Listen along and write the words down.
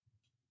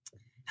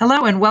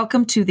Hello and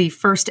welcome to the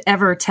first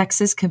ever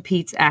Texas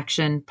Competes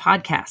Action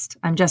podcast.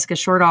 I'm Jessica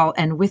Shortall,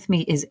 and with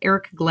me is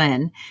Eric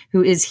Glenn,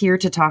 who is here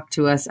to talk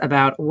to us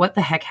about what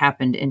the heck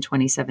happened in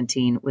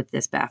 2017 with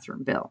this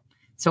bathroom bill.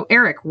 So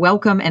Eric,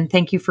 welcome and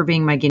thank you for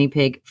being my guinea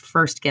pig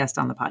first guest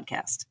on the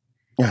podcast.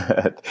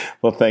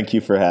 Well, thank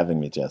you for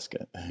having me,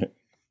 Jessica.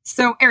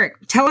 So Eric,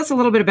 tell us a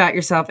little bit about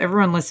yourself.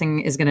 Everyone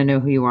listening is going to know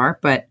who you are,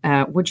 but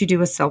would you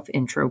do a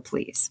self-intro,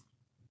 please?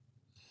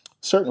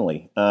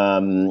 Certainly.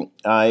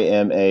 I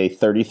am a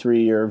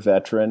 33-year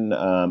veteran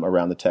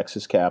around the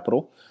Texas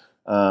Capitol.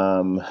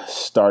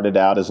 Started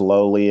out as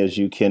lowly as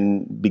you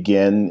can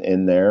begin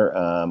in there.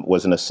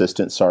 Was an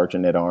assistant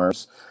sergeant at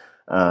arms.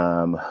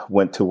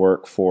 Went to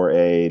work for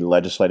a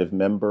legislative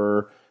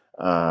member,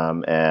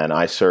 and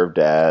I served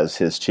as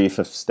his chief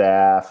of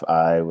staff.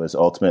 I was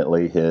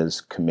ultimately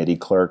his committee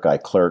clerk. I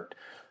clerked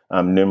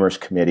numerous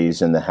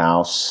committees in the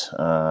House.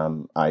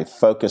 I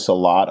focus a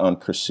lot on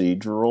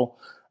procedural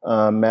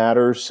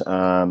matters,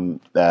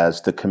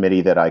 as the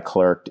committee that I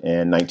clerked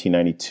in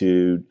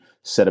 1992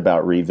 set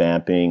about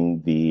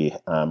revamping the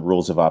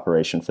rules of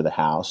operation for the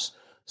House.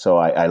 So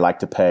I like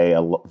to pay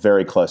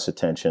very close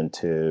attention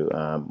to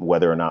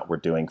whether or not we're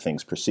doing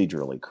things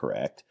procedurally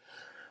correct.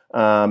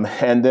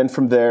 And then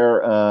from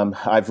there,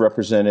 I've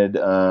represented,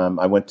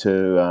 I went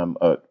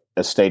to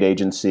a state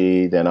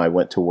agency, then I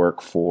went to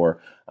work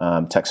for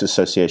Texas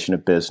Association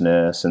of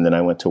Business, and then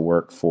I went to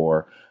work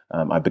for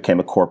I became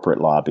a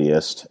corporate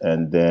lobbyist,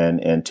 and then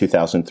in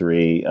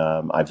 2003,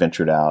 I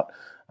ventured out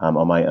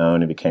on my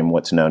own and became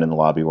what's known in the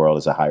lobby world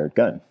as a hired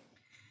gun.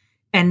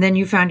 And then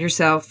you found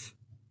yourself,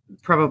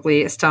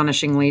 probably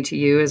astonishingly to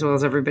you as well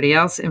as everybody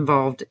else,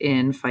 involved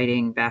in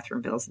fighting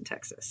bathroom bills in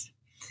Texas.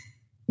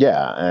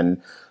 Yeah,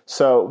 and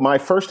so my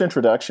first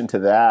introduction to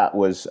that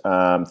was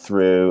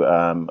through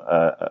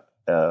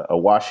a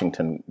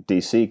Washington,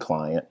 D.C.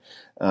 client.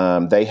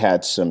 They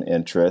had some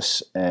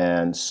interests,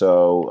 and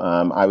so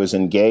I was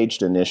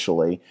engaged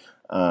initially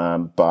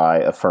by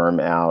a firm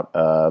out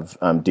of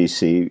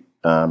D.C.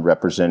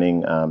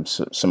 Representing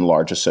some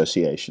large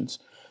associations.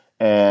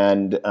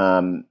 And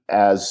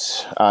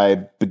as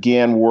I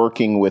began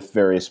working with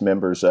various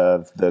members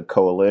of the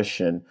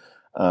coalition,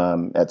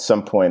 at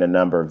some point a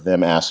number of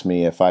them asked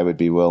me if I would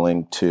be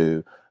willing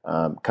to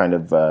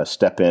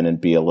step in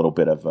and be a little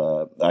bit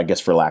of I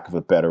guess for lack of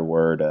a better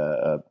word,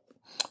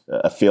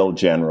 a field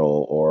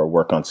general or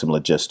work on some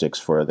logistics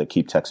for the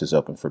Keep Texas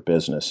Open for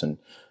Business. And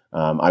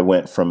I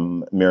went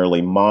from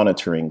merely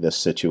monitoring this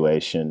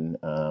situation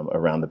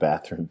around the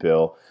bathroom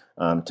bill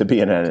to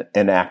being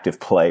an active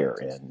player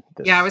in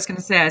this. Yeah, I was going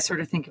to say, I sort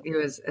of think of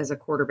you as a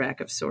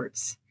quarterback of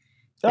sorts.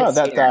 Oh,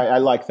 I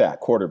like that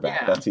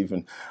quarterback. Yeah. That's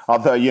even,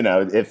 although,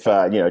 if,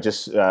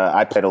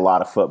 I played a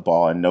lot of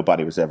football and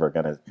nobody was ever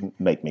going to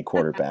make me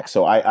quarterback.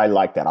 So I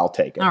like that. I'll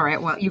take it. All right.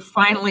 Well, you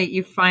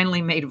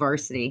finally made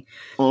varsity.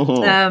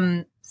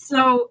 Mm-hmm.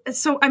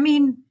 So, I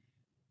mean,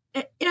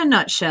 in a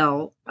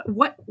nutshell,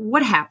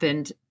 what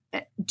happened?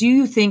 Do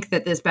you think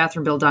that this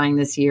bathroom bill dying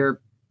this year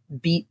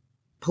beat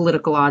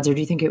political odds, or do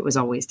you think it was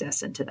always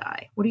destined to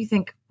die? What do you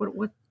think?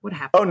 What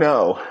happened? Oh,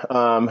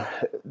 no.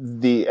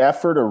 The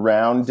effort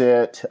around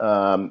it,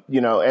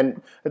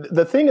 and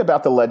the thing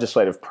about the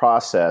legislative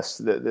process,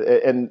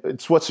 and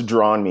it's what's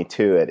drawn me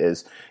to it,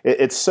 is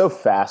it's so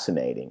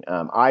fascinating.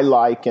 I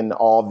liken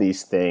all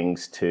these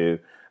things to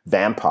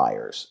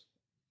vampires,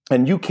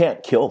 and you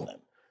can't kill them.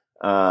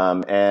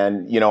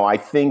 I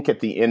think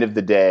at the end of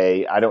the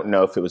day, I don't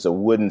know if it was a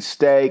wooden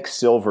stake,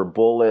 silver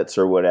bullets,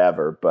 or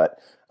whatever, but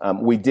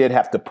we did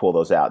have to pull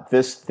those out.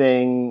 This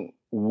thing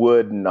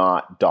would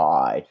not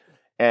die.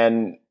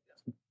 And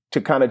to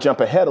kind of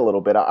jump ahead a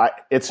little bit,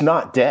 it's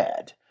not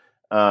dead.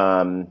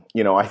 I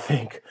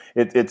think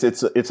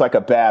it's like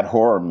a bad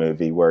horror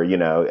movie where,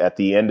 at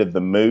the end of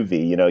the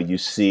movie, you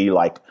see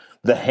like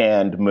the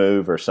hand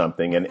move or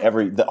something, and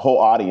the whole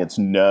audience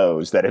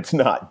knows that it's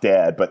not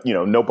dead, but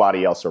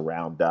nobody else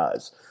around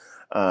does.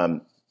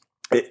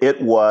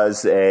 It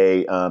was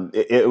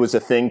a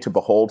thing to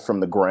behold from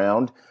the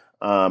ground.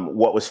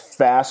 What was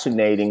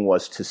fascinating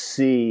was to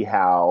see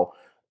how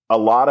a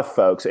lot of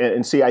folks,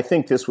 and see, I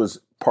think this was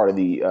part of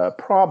the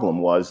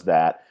problem, was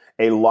that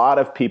a lot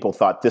of people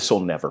thought this will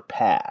never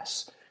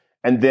pass.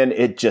 And then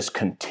it just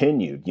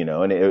continued,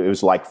 and it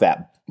was like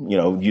that,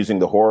 using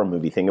the horror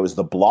movie thing, it was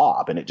the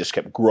blob, and it just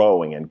kept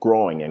growing and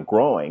growing and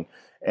growing,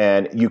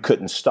 and you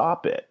couldn't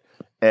stop it.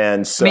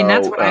 And so,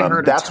 that's what I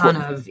heard a ton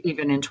of,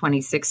 even in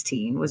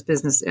 2016, was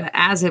business,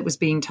 as it was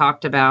being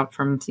talked about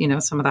from,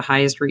 some of the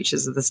highest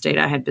reaches of the state.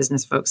 I had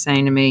business folks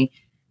saying to me,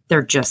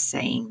 they're just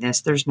saying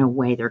this. There's no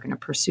way they're going to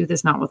pursue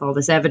this, not with all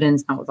this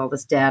evidence, not with all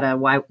this data.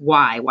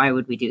 Why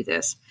would we do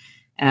this?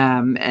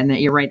 And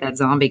that you're right, that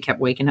zombie kept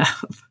waking up.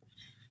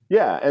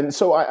 Yeah. And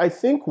so I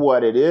think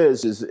what it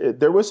is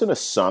there was an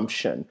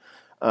assumption,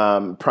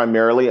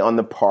 primarily on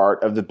the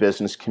part of the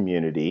business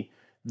community,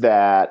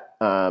 that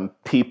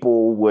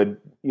people would,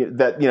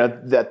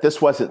 that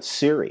this wasn't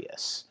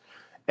serious.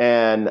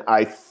 And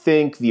I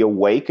think the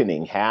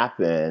awakening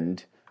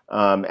happened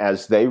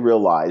as they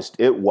realized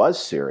it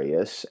was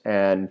serious.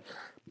 And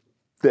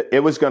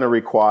it was going to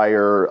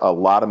require a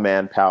lot of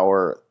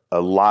manpower,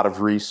 a lot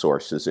of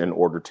resources in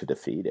order to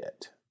defeat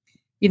it.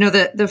 You know,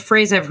 the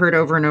phrase I've heard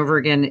over and over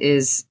again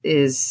is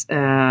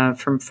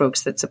from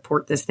folks that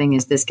support this thing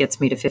is this gets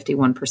me to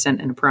 51%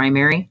 in a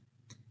primary.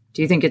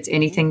 Do you think it's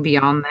anything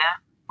beyond that?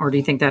 Or do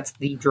you think that's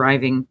the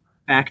driving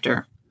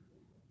factor?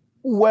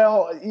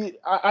 Well,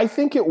 I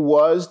think it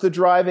was the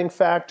driving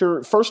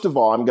factor. First of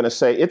all, I'm going to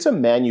say it's a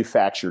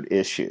manufactured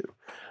issue.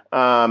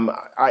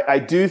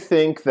 I do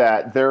think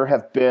that there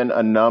have been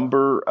there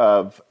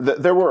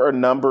were a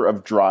number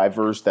of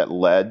drivers that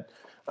led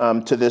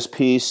to this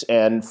piece,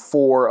 and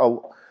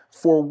for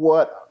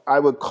what I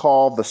would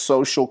call the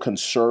social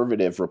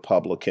conservative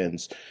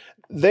Republicans,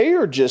 they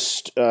are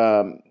just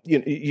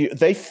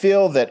they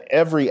feel that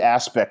every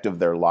aspect of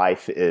their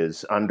life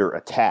is under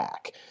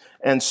attack,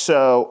 and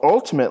so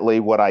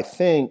ultimately, what I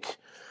think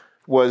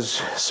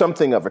was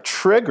something of a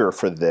trigger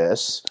for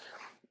this.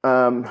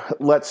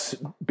 Let's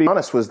be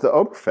honest, was the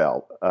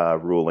Obergefell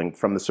ruling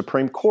from the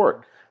Supreme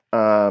Court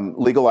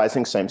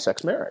legalizing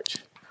same-sex marriage.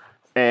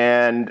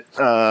 And,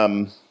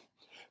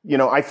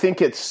 I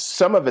think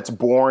some of it's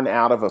born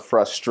out of a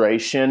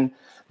frustration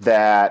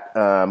that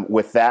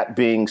with that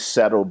being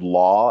settled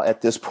law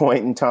at this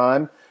point in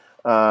time,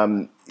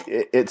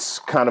 it's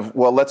kind of,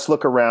 well, let's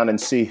look around and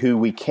see who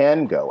we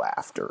can go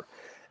after.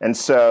 And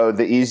so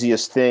the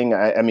easiest thing,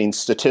 I mean,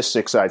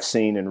 statistics I've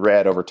seen and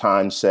read over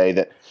time say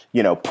that,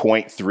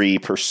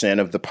 0.3%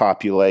 of the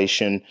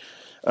population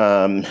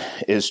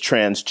is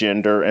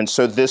transgender. And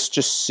so this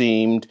just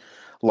seemed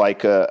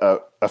like a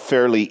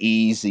fairly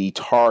easy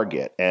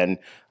target. And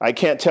I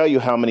can't tell you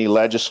how many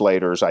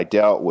legislators I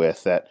dealt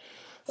with that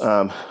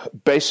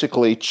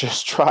basically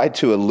just tried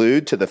to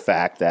allude to the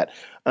fact that,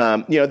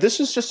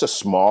 this is just a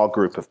small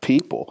group of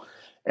people.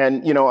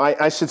 And,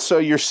 I said, so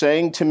you're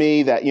saying to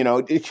me that,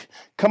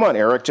 come on,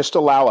 Eric, just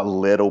allow a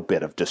little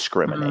bit of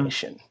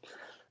discrimination.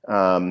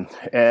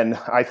 And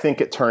I think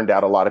it turned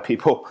out a lot of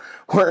people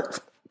weren't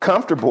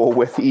comfortable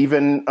with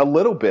even a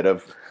little bit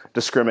of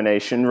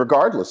discrimination,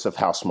 regardless of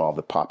how small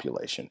the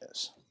population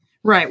is.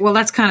 Right. Well,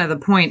 that's kind of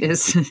the point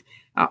is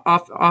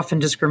often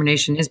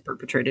discrimination is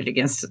perpetrated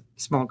against a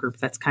small group.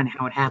 That's kind of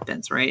how it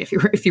happens, right?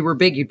 If you were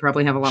big, you'd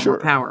probably have a lot more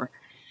power.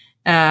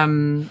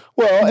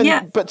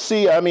 But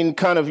see, I mean,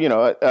 kind of,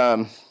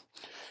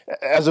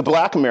 as a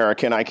Black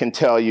American, I can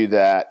tell you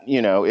that,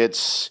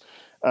 it's,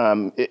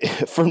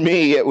 for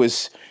me,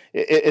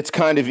 it's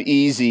kind of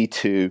easy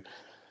to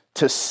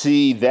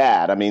see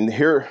that. I mean,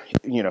 here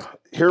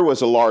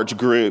was a large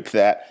group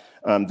that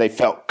they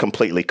felt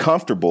completely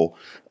comfortable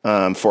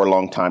for a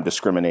long time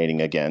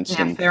discriminating against.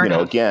 Yeah, and,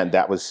 enough.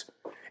 That was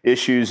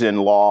issues in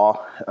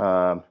law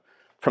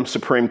from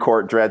Supreme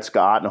Court, Dred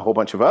Scott, and a whole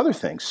bunch of other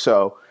things.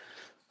 So,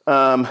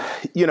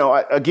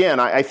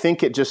 I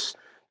think it just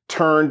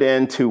turned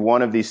into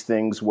one of these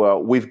things.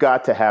 Well, we've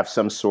got to have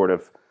some sort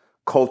of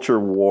culture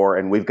war,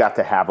 and we've got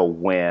to have a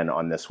win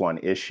on this one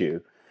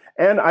issue.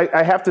 And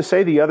I have to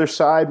say, the other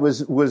side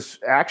was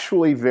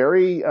actually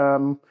very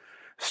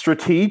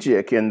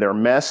strategic in their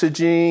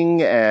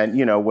messaging. And,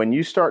 when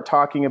you start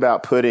talking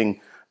about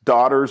putting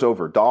daughters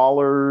over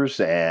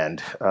dollars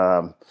and,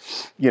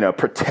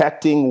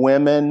 protecting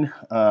women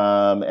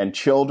and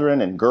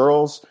children and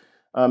girls,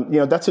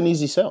 that's an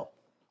easy sell.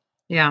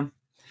 Yeah.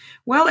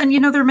 Well, and,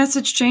 their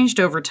message changed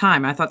over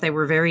time. I thought they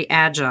were very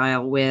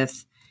agile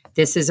with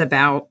this is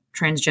about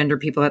transgender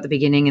people at the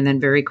beginning. And then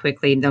very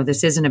quickly, no,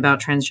 this isn't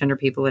about transgender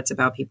people. It's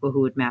about people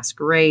who would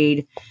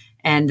masquerade.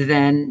 And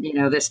then,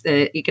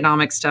 the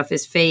economic stuff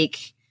is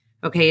fake.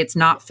 Okay, it's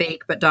not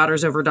fake, but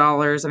daughters over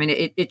dollars. I mean,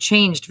 it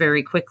changed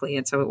very quickly.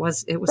 And so it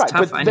was right,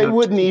 tough. But they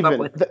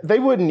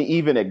wouldn't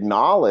even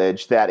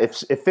acknowledge that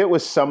if it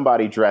was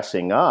somebody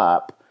dressing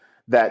up,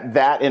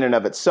 that in and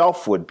of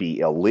itself would be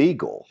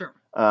illegal. Sure.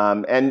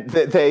 And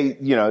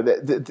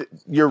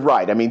you're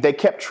right. I mean, they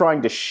kept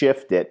trying to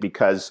shift it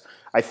because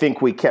I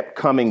think we kept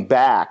coming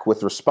back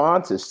with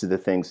responses to the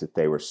things that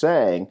they were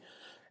saying.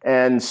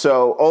 And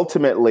so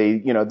ultimately,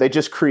 they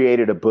just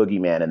created a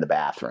boogeyman in the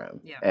bathroom.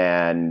 Yeah.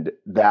 And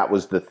that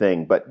was the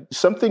thing. But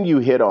something you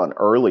hit on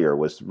earlier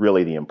was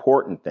really the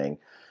important thing.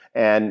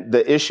 And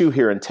the issue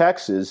here in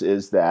Texas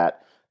is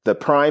that the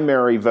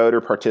primary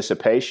voter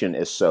participation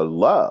is so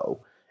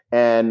low.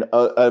 And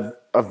a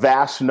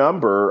vast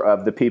number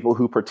of the people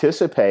who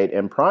participate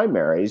in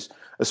primaries,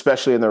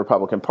 especially in the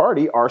Republican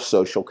Party, are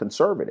social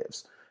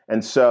conservatives.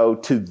 And so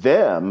to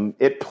them,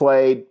 it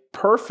played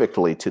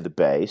perfectly to the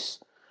base.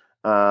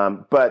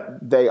 But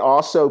they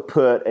also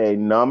put a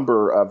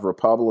number of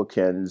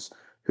Republicans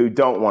who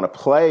don't want to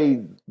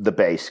play the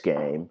base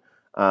game.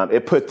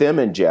 It put them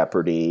in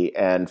jeopardy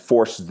and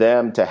forced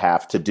them to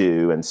have to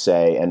do and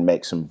say and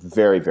make some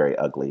very, very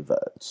ugly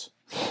votes.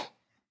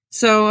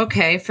 So,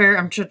 okay, fair.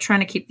 I'm trying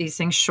to keep these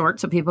things short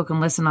so people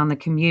can listen on the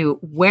commute.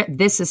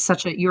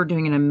 You're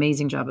doing an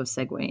amazing job of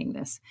segueing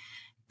this.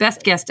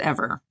 Best guest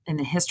ever in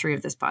the history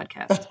of this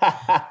podcast.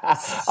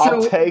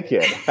 I'll take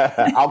it.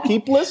 I'll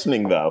keep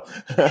listening, though.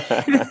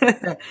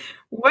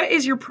 What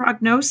is your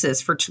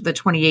prognosis for the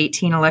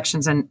 2018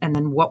 elections, and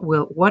then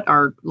what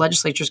our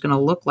legislature is going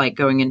to look like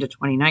going into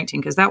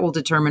 2019? Because that will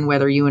determine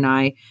whether you and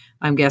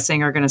I'm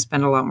guessing, are going to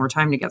spend a lot more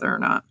time together or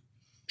not.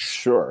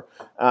 Sure.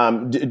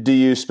 Do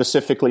you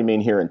specifically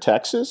mean here in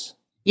Texas?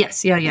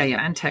 Yes. Yeah.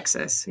 In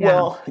Texas. Yeah.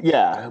 Well,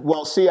 yeah.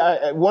 Well, see,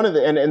 one of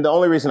and the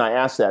only reason I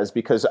ask that is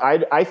because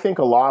I think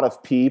a lot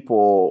of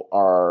people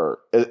are,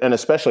 and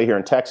especially here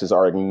in Texas,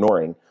 are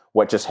ignoring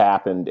what just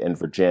happened in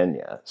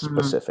Virginia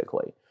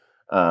specifically.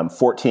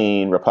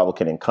 14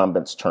 Republican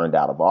incumbents turned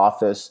out of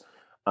office.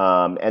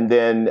 And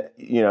then,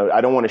 I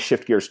don't want to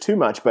shift gears too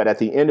much, but at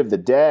the end of the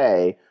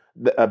day,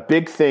 a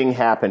big thing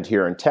happened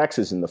here in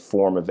Texas in the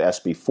form of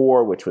SB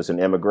 4, which was an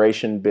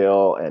immigration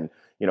bill. And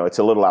it's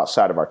a little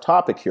outside of our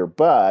topic here,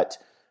 but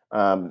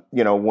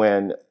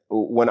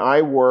when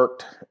I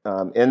worked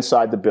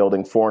inside the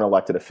building for an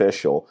elected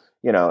official,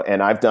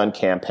 and I've done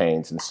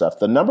campaigns and stuff,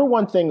 the number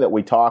one thing that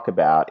we talk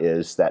about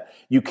is that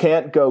you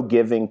can't go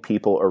giving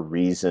people a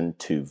reason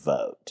to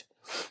vote.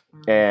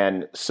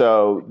 And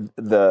so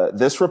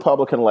this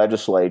Republican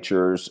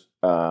legislature's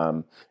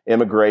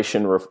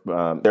immigration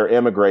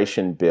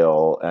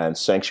bill and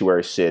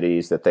sanctuary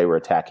cities that they were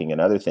attacking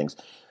and other things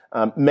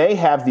may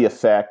have the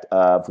effect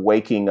of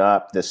waking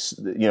up this,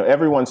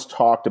 everyone's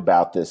talked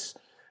about this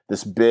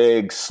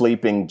big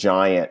sleeping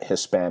giant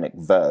Hispanic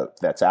vote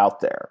that's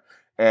out there.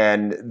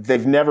 And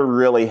they've never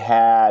really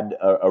had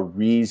a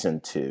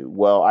reason to.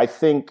 Well, I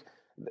think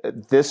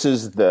this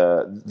is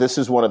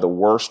one of the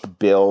worst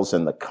bills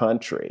in the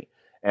country.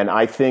 And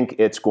I think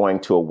it's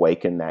going to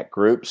awaken that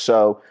group.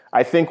 So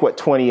I think what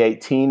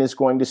 2018 is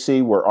going to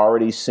see, we're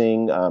already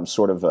seeing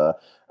sort of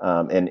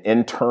an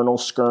internal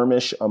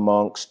skirmish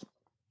amongst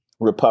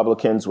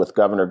Republicans, with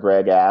Governor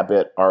Greg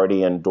Abbott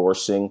already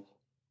endorsing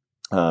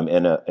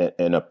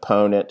an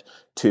opponent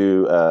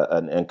to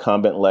an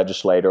incumbent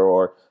legislator,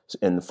 or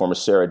in the form of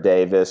Sarah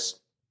Davis.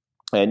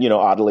 And,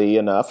 oddly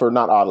enough, or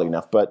not oddly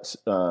enough, but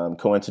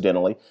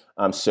coincidentally,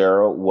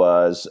 Sarah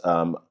was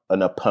an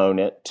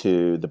opponent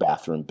to the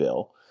bathroom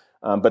bill.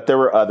 But there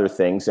were other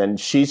things, and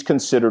she's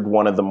considered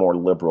one of the more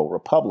liberal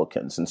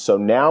Republicans. And so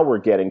now we're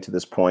getting to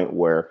this point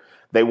where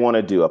they want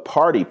to do a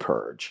party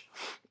purge.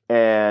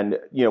 And,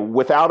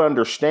 without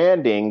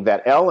understanding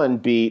that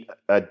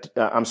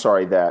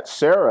that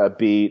Sarah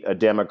beat a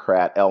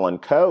Democrat, Ellen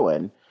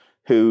Cohen,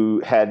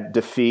 who had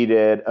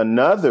defeated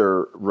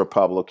another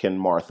Republican,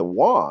 Martha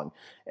Wong,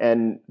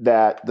 and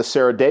that the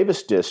Sarah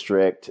Davis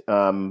district,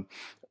 Trump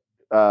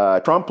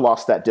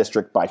lost that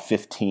district by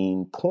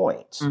 15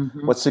 points.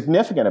 Mm-hmm. What's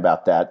significant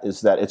about that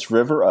is that it's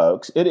River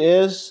Oaks.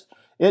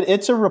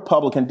 It's a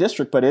Republican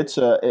district, but it's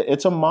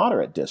a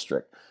moderate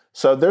district.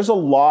 So there's a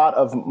lot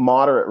of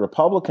moderate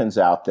Republicans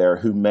out there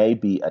who may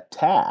be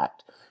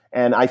attacked.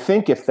 And I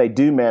think if they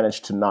do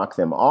manage to knock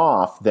them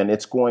off, then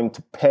it's going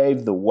to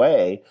pave the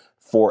way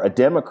for a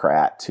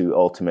Democrat to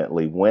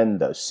ultimately win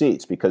those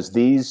seats, because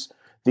these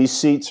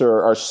seats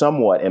are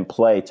somewhat in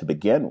play to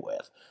begin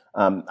with.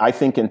 I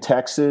think in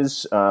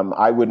Texas,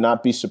 I would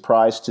not be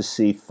surprised to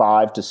see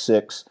 5 to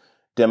 6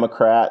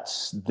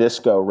 Democrats this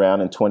go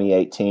around in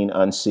 2018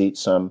 unseat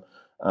some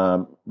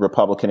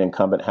Republican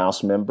incumbent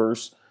House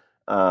members.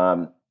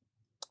 And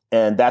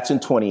that's in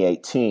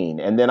 2018.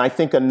 And then I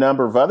think a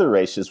number of other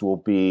races will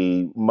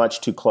be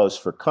much too close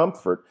for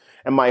comfort.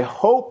 And my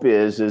hope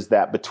is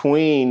that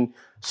between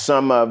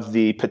some of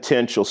the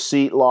potential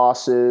seat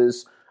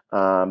losses,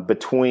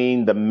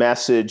 between the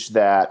message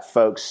that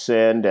folks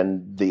send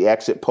and the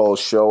exit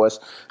polls show us,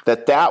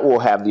 that will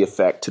have the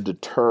effect to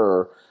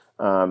deter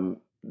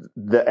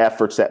the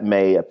efforts that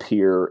may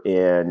appear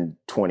in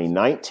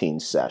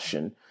 2019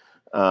 session.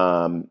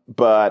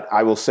 But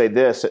I will say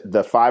this,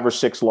 the 5 or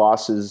 6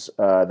 losses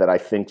that I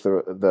think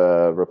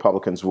the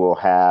Republicans will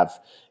have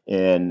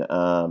in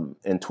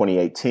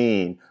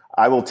 2018,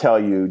 I will tell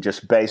you,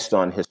 just based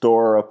on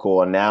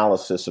historical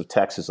analysis of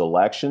Texas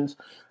elections,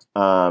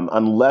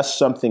 unless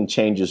something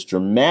changes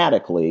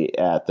dramatically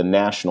at the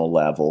national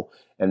level,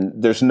 and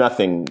there's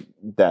nothing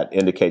that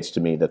indicates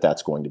to me that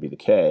that's going to be the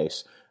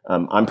case,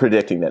 I'm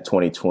predicting that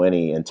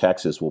 2020 in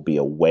Texas will be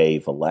a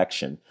wave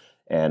election.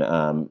 And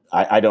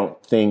I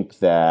don't think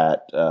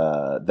that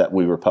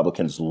we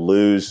Republicans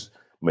lose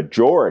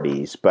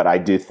majorities, but I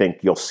do think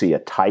you'll see a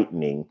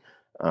tightening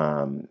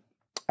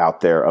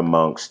out there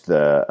amongst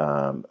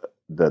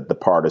the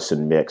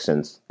partisan mix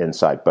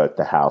inside both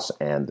the House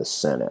and the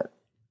Senate.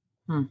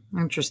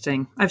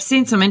 Interesting. I've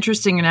seen some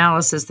interesting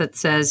analysis that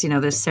says,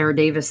 this Sarah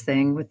Davis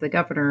thing with the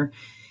governor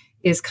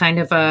is kind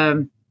of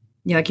a,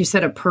 like you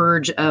said, a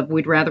purge of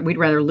we'd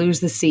rather lose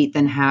the seat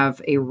than have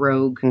a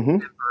rogue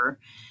member.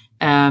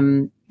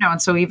 And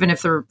so even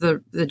if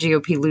the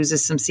GOP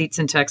loses some seats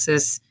in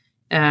Texas,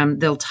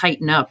 they'll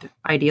tighten up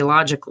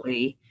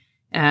ideologically.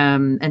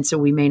 And so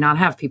we may not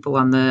have people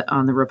on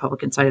the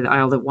Republican side of the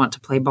aisle that want to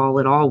play ball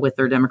at all with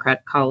their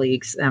Democrat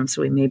colleagues.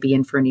 So we may be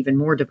in for an even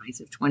more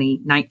divisive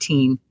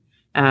 2019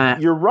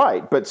 You're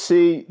right. But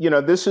see,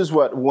 this is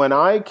when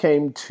I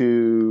came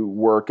to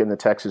work in the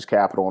Texas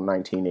Capitol in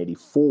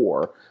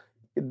 1984,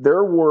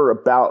 there were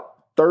about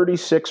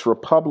 36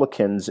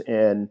 Republicans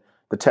in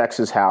the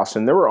Texas House,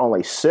 and there were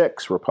only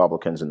 6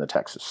 Republicans in the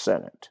Texas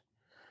Senate.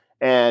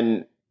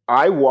 And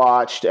I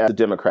watched as the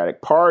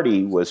Democratic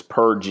Party was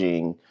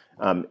purging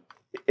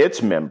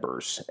its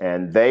members,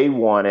 and they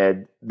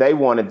wanted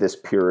this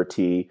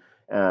purity.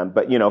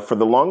 But for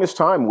the longest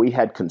time, we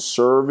had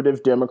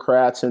conservative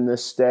Democrats in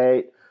this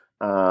state,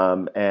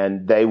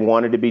 and they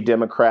wanted to be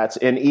Democrats.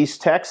 In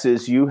East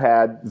Texas, you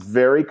had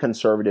very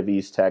conservative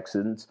East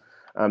Texans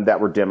that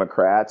were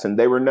Democrats, and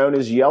they were known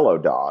as yellow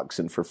dogs.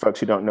 And for folks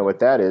who don't know what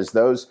that is,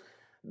 those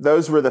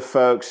were the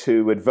folks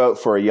who would vote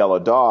for a yellow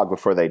dog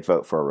before they'd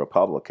vote for a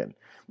Republican.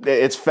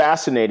 It's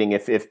fascinating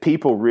if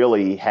people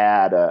really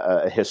had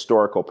a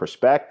historical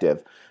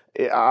perspective.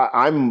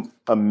 I'm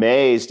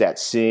amazed at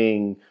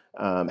seeing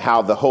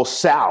how the whole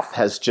South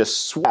has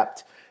just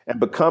swept and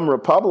become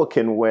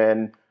Republican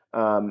when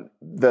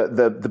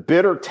the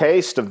bitter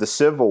taste of the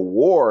Civil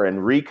War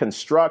and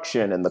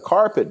Reconstruction and the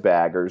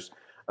carpetbaggers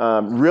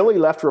really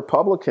left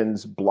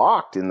Republicans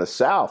blocked in the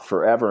South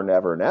forever and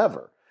ever and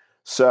ever.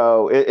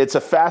 So it's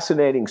a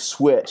fascinating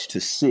switch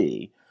to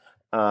see.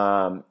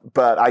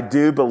 But I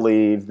do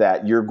believe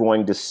that you're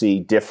going to see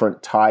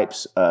different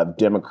types of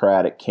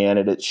Democratic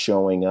candidates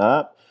showing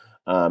up,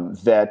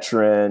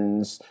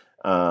 veterans,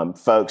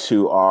 folks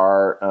who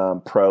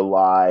are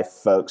pro-life,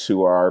 folks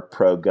who are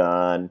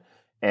pro-gun,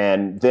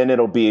 and then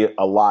it'll be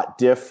a lot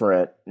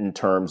different in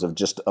terms of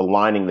just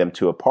aligning them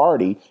to a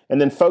party.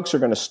 And then folks are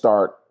going to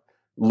start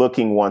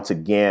looking once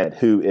again at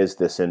who is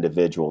this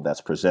individual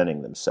that's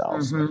presenting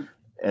themselves. Mm-hmm.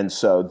 And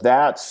so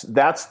that's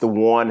the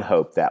one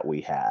hope that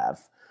we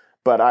have.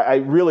 But I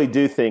really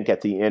do think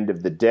at the end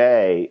of the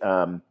day,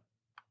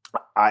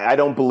 I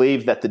don't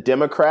believe that the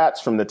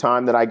Democrats from the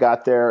time that I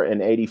got there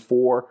in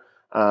 84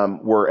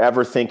 were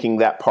ever thinking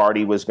that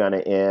party was going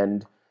to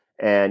end.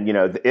 And,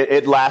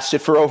 it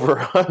lasted for over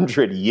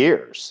 100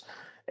 years.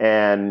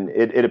 And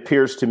it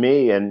appears to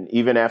me, and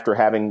even after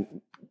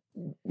having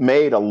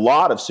made a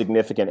lot of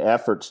significant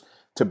efforts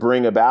to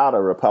bring about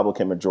a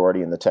Republican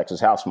majority in the Texas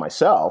House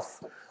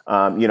myself,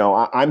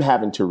 I'm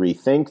having to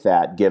rethink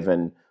that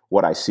given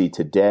what I see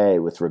today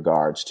with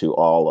regards to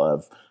all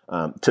of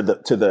to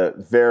the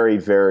very,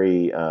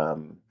 very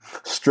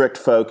strict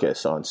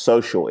focus on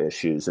social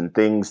issues and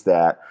things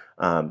that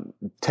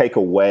take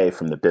away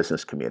from the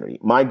business community.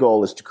 My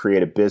goal is to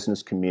create a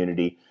business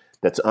community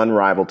that's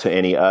unrivaled to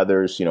any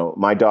others.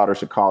 My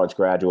daughter's a college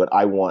graduate.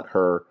 I want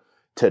her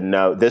to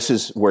know this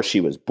is where she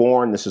was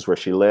born. This is where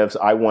she lives.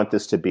 I want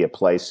this to be a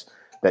place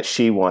that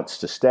she wants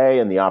to stay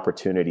and the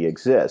opportunity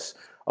exists.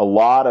 A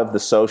lot of the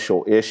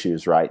social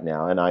issues right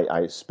now, and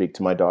I speak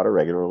to my daughter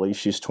regularly,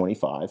 she's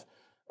 25,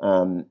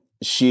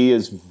 she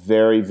is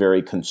very,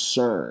 very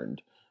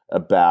concerned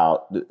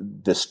about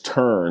this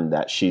turn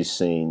that she's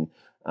seen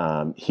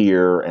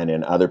here and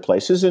in other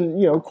places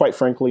and, quite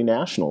frankly,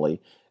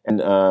 nationally.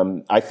 And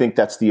I think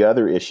that's the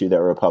other issue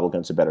that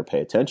Republicans had better pay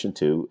attention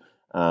to.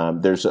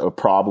 There's a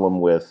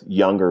problem with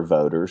younger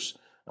voters,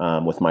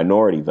 with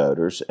minority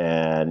voters,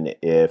 and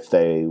if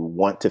they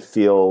want to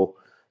feel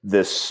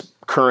this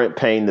current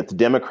pain that the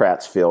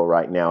Democrats feel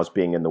right now as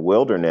being in the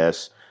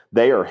wilderness,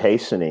 they are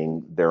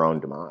hastening their own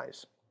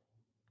demise.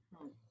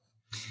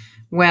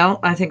 Well,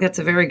 I think that's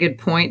a very good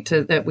point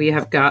that we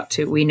have got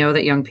to. We know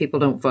that young people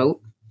don't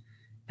vote,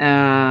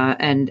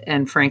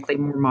 and frankly,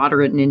 more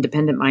moderate and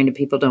independent-minded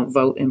people don't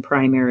vote in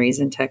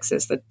primaries in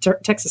Texas.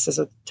 Texas is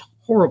a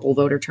horrible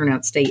voter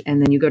turnout state,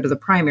 and then you go to the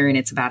primary, and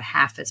it's about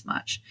half as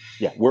much.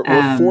 Yeah, we're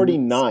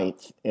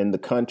 49th in the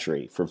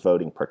country for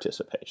voting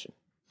participation.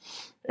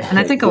 And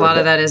I think a lot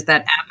of that is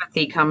that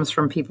apathy comes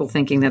from people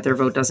thinking that their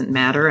vote doesn't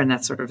matter, and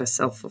that's sort of a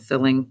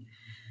self-fulfilling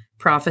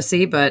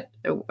prophecy. But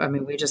I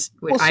mean,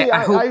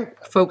 I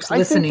hope folks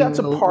listening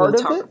will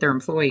talk with their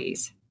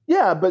employees.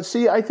 Yeah, but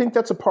see, I think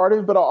that's a part of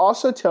it. But I'll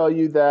also tell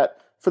you that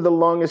for the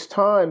longest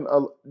time,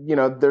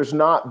 there's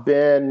not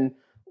been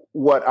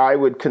what I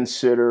would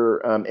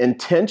consider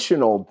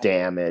intentional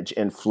damage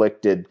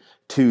inflicted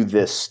to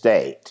this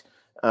state.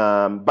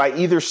 By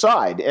either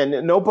side.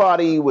 And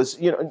nobody was,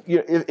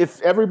 if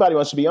everybody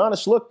wants to be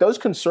honest, look, those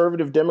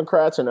conservative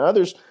Democrats and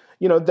others,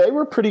 they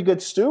were pretty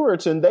good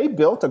stewards and they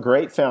built a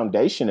great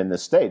foundation in the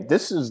state.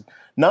 This is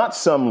not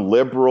some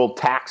liberal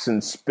tax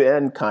and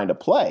spend kind of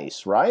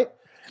place, right?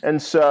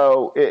 And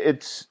so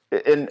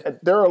and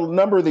there are a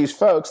number of these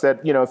folks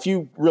that, if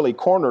you really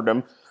cornered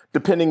them,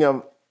 depending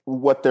on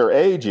what their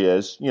age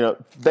is,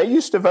 they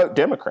used to vote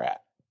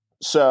Democrat.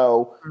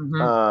 So,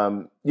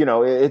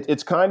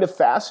 it's kind of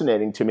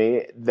fascinating to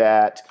me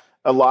that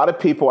a lot of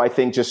people, I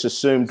think, just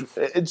assumed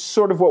it's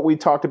sort of what we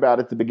talked about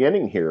at the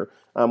beginning here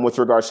with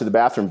regards to the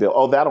bathroom bill.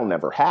 Oh, that'll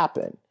never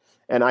happen.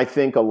 And I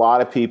think a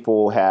lot of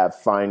people have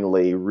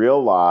finally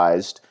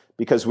realized,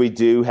 because we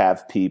do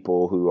have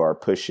people who are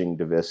pushing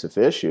divisive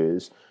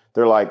issues,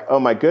 they're like, oh,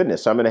 my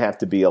goodness, I'm going to have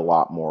to be a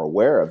lot more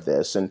aware of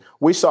this. And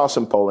we saw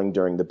some polling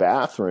during the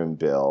bathroom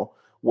bill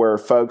where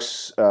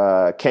folks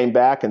came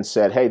back and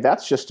said, hey,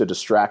 that's just a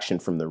distraction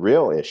from the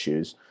real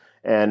issues.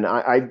 And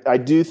I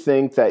do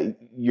think that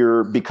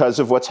because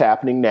of what's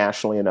happening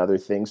nationally and other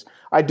things,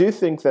 I do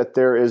think that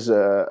there is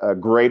a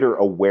greater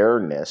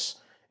awareness.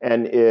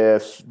 And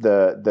if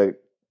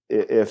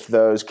if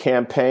those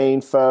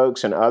campaign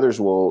folks and others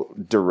will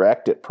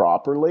direct it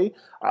properly,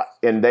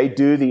 and they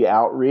do the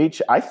outreach,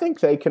 I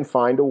think they can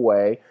find a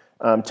way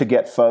to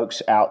get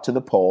folks out to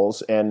the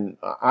polls. And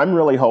I'm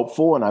really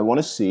hopeful, and I want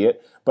to see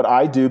it. But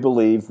I do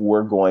believe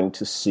we're going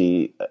to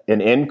see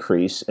an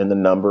increase in the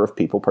number of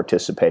people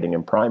participating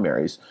in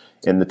primaries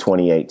in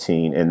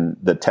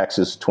the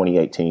Texas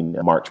 2018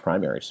 March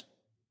primaries.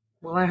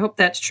 Well, I hope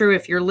that's true.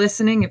 If you're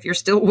listening, if you're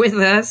still with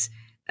us,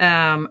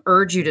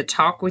 urge you to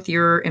talk with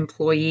your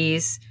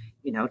employees.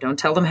 Don't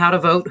tell them how to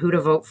vote, who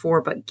to vote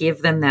for, but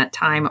give them that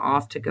time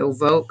off to go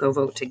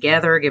vote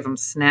together, give them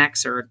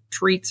snacks or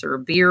treats or a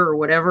beer or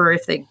whatever.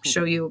 If they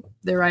show you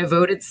their I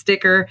voted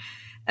sticker,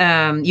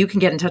 you can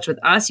get in touch with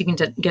us. You can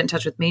get in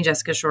touch with me,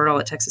 Jessica Shortall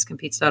at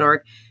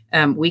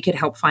texascompetes.org. We could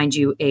help find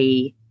you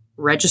a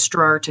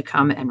registrar to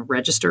come and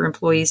register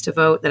employees to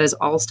vote. That is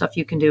all stuff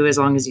you can do as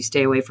long as you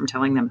stay away from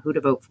telling them who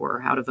to vote for or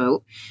how to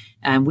vote.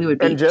 And we would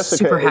be Jessica,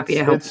 super happy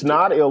to help. It's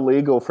not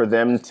illegal for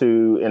them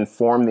to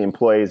inform the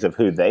employees of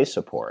who they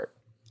support.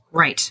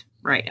 Right.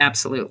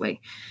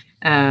 Absolutely.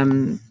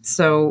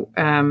 So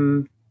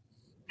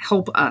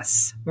help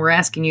us. We're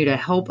asking you to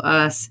help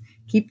us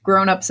keep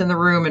grown-ups in the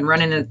room and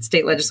run in the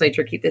state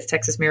legislature, keep this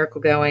Texas miracle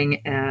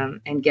going,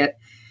 and get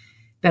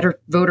better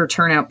voter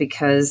turnout,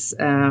 because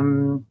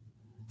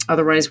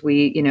otherwise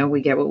we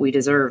get what we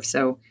deserve.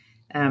 So,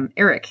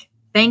 Eric,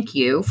 thank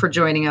you for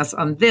joining us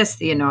on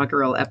the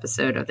inaugural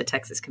episode of the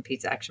Texas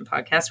Competes Action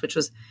Podcast, which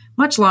was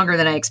much longer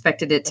than I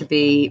expected it to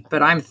be,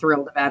 but I'm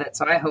thrilled about it.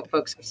 So I hope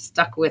folks who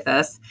stuck with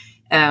us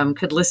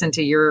could listen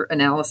to your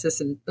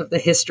analysis of the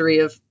history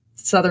of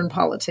Southern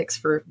politics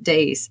for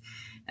days.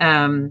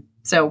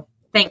 So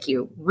thank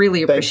you.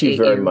 Really appreciate you.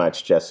 Thank you very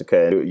much,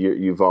 Jessica.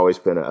 You've always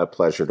been a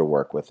pleasure to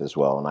work with as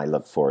well, and I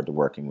look forward to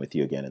working with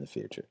you again in the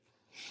future.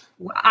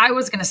 I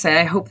was going to say,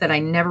 I hope that I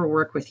never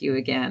work with you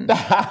again,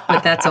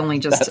 but that's only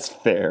just that's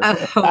fair. A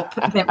hope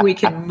that we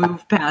can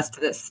move past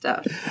this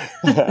stuff.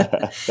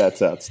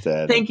 That's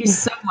outstanding. Thank you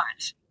so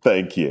much.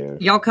 Thank you.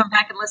 Y'all come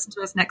back and listen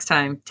to us next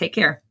time. Take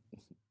care.